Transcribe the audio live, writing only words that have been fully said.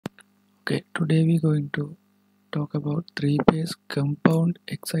Okay, today we're going to talk about three-phase compound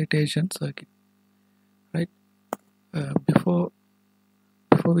excitation circuit. Right? Before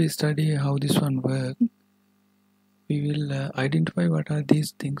we study how this one works, we will identify what are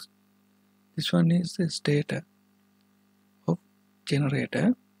these things. This one is the stator of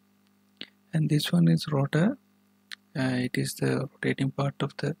generator, and this one is rotor. It is the rotating part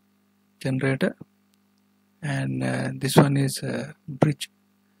of the generator, and this one is bridge,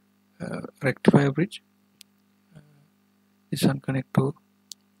 rectifier bridge. This one connect to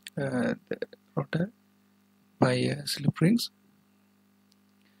the rotor by slip rings,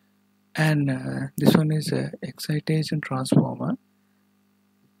 and this one is a excitation transformer,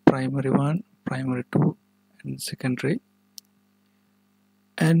 primary 1, primary 2 and secondary,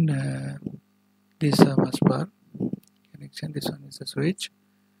 and this is a bus bar connection. This one is a switch,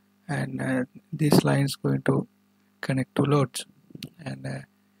 and this line is going to connect to loads, and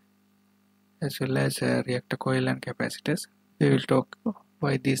as well as reactor coil and capacitors. We will talk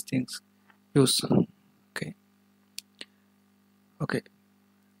why these things use. Okay,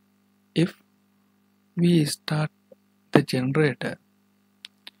 if we start the generator,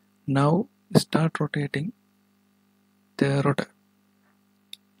 now start rotating the rotor,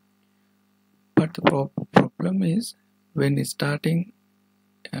 but the problem is when starting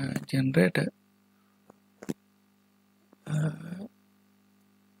generator,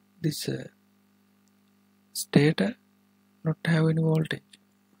 this stator not have any voltage,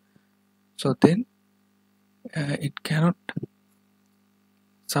 so then it cannot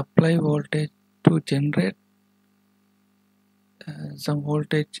supply voltage to generate some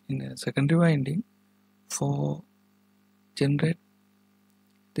voltage in a secondary winding for generate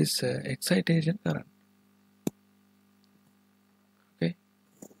this excitation current. Okay,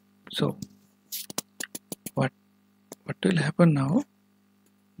 so what will happen now?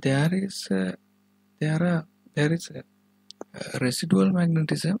 There is a residual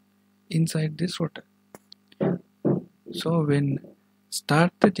magnetism inside this rotor. So when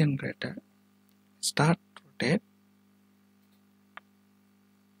start the generator, start rotate,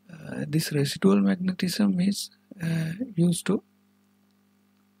 this residual magnetism is used to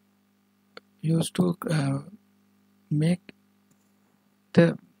make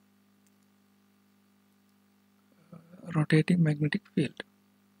the rotating magnetic field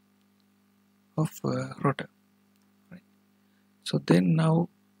of rotor. Right? So then now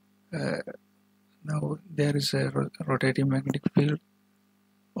there is a rotating magnetic field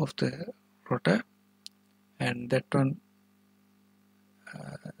of the rotor, and that one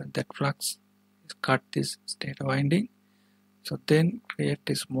that flux is cut this stator winding, so then create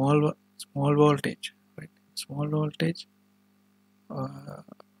a small voltage, right? Small voltage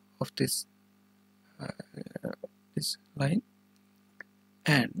of this line,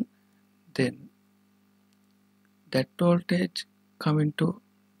 and then that voltage coming to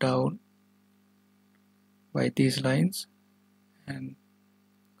down by these lines and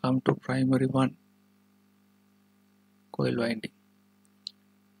come to primary 1 coil winding.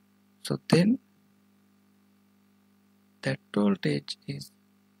 So then that voltage is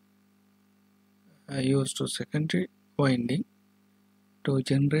used to secondary winding to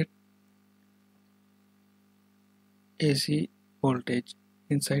generate AC voltage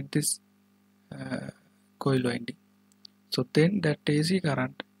inside this coil winding. So then that AC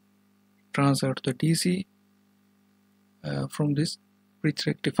current transferred to the DC from this bridge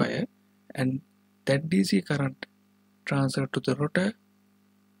rectifier, and that DC current transferred to the rotor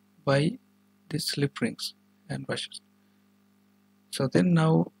by these slip rings and washers. So then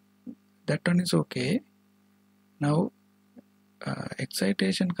now that one is okay. Now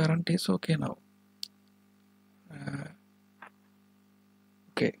excitation current is okay now.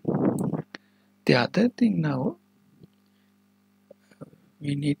 Okay. The other thing now,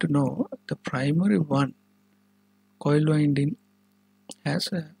 we need to know the primary 1 coil winding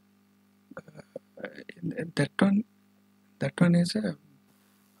has a that one is a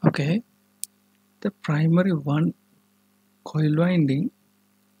okay. The primary 1 coil winding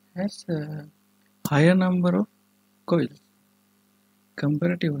has a higher number of coils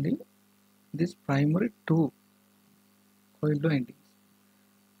comparatively this primary 2 coil windings.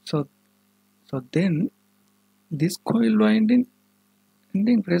 So then this coil winding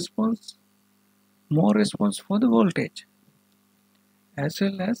response more response for the voltage, as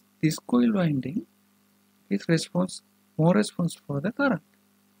well as this coil winding is more response for the current.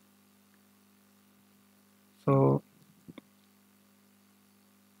 So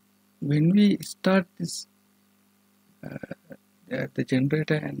when we start this the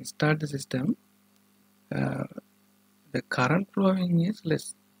generator and start the system, the current flowing is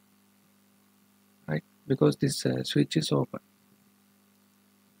less. right? Because this switch is open.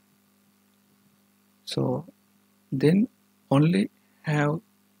 So then only have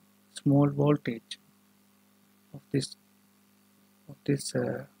small voltage of this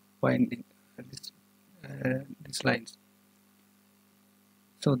winding, these lines.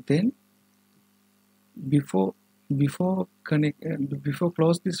 So then before before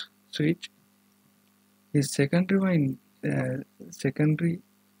close this switch, this secondary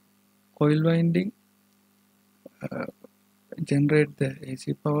coil winding generate the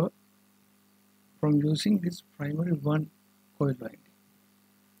AC power from using this primary one coil winding.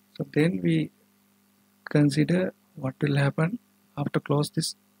 So then we consider what will happen after close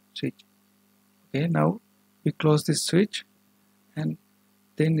this switch. Okay, now we close this switch and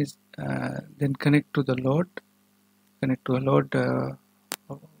then then connect to a load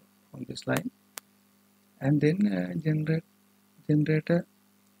on this line, and then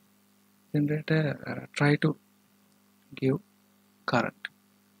generator try to give current.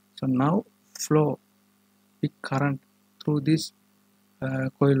 So now flow big current through this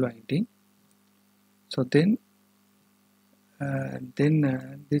coil winding. So then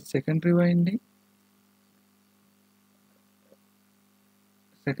this secondary winding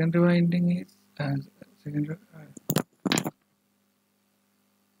is secondary.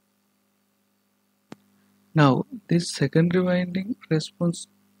 Now this secondary winding responds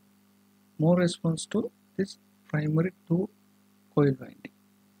to this primary two coil winding.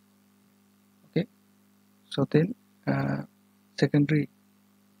 Okay, so then secondary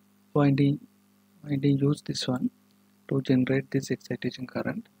winding use this one to generate this excitation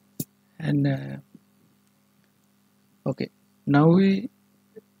current. And okay, now we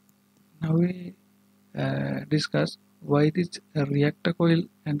discuss why this reactor coil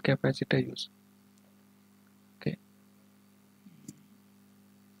and capacitor use.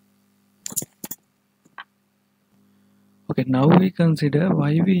 Okay, now we consider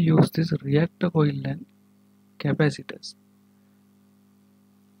why we use this reactor coil and capacitors.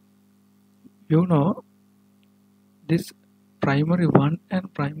 You know, this primary 1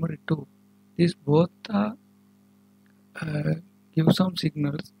 and primary 2, these both are give some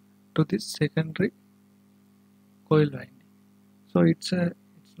signals to this secondary coil winding. So it's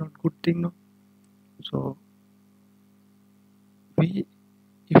not good thing, no. So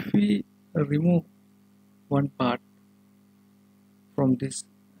if we remove one part from this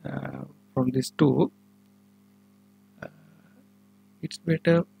two, it's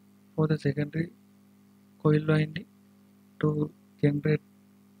better for the secondary coil winding to generate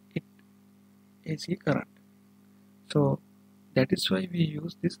it AC current. So that is why we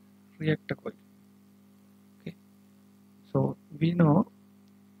use this reactor coil. Okay, so we know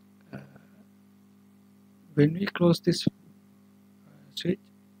when we close this switch,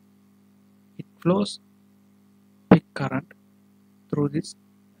 it flows big current through this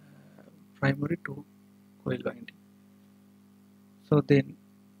primary two coil winding. So then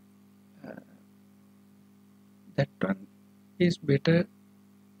that one is better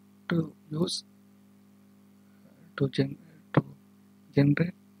to use to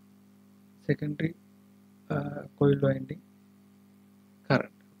generate secondary coil winding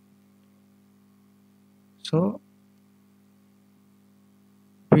current. So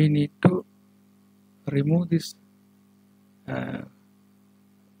we need to remove this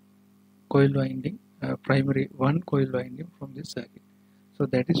coil winding, primary one coil winding from this circuit. So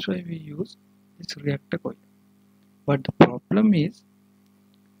that is why we use this reactor coil. But the problem is,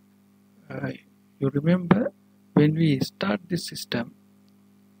 you remember when we start this system,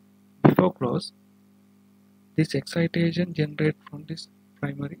 before close, this excitation generate from this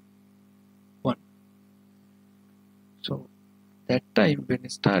primary one. So that time when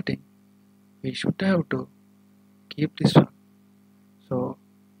starting, we should have to keep this one. So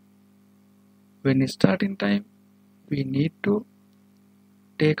when starting time, we need to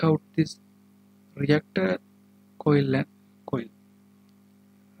take out this reactor coil and coil,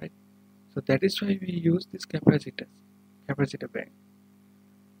 right? So that is why we use this capacitor bank.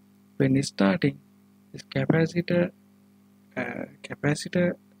 When starting, this capacitor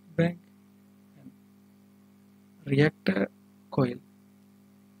bank and reactor coil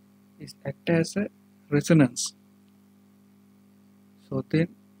is act as a resonance. So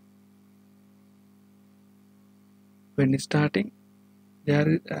then when starting, there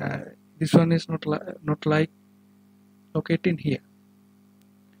is this one is not like located here.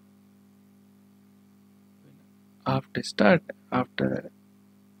 After starting,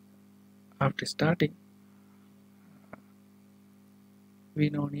 we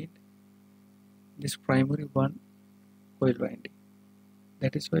now need this primary one coil winding.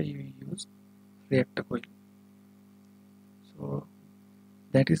 That is why we use reactor coil. So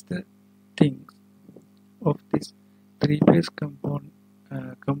that is the things of this three-phase compound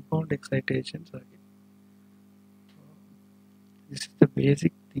excitation circuit. This is the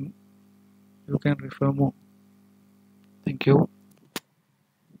basic thing. You can refer more. Thank you.